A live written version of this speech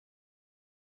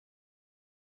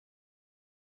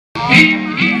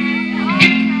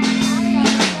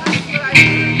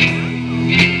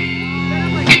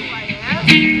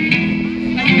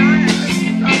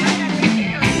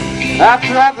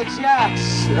After all the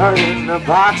jacks are in the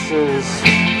boxes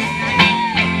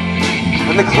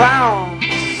and the clowns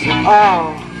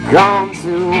are gone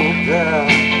to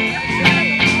bed,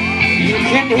 you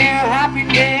can hear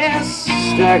happiness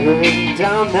staggering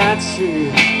down that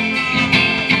street.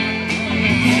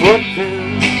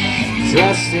 Footprints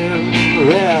dressed in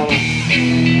red.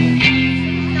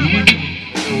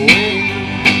 The wind,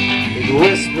 it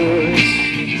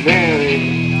whispers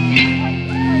Mary.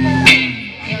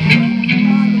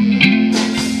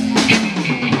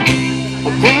 A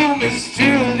broom is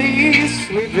Julie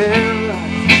sweeping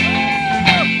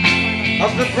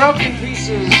of the broken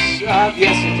pieces of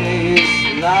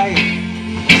yesterday's life.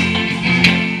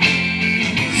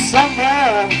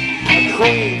 Somewhere a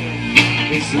queen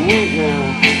is weeping.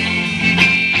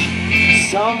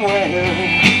 Somewhere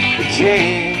the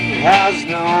king has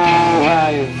no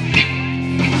wife.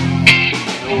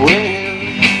 The wind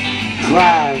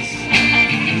cries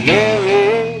Mary.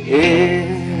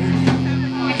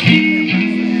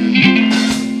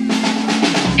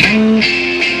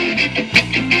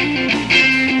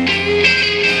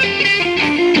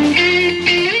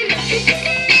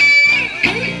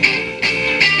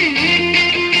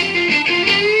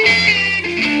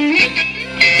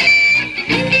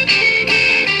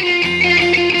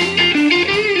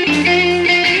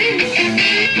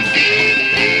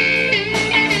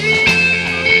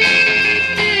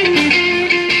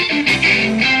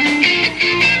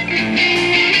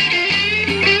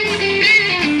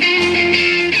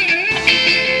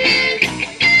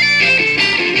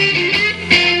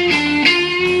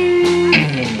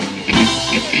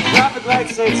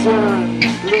 Lights they turn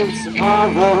blue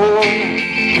tomorrow.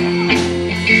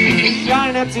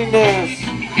 Shine emptiness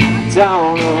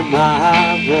down on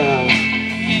my bed.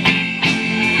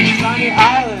 Tiny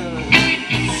island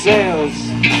sails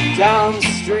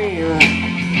downstream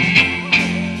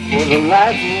for the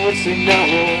life in which they know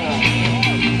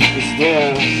is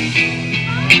there.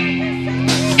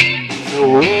 The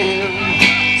wind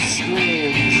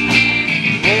screams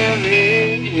Mary.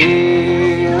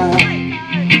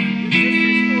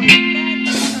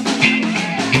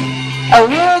 I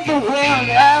will the wind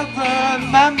ever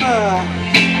remember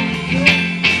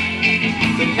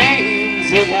the names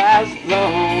it has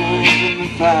blown in the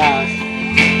past?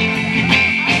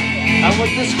 And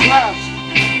with this crush,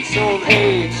 its old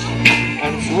age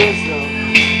and its wisdom,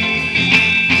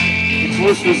 its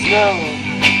whispers know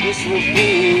this will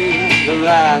be the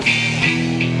last.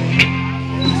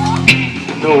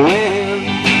 The wind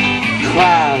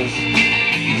cries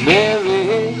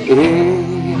Mary.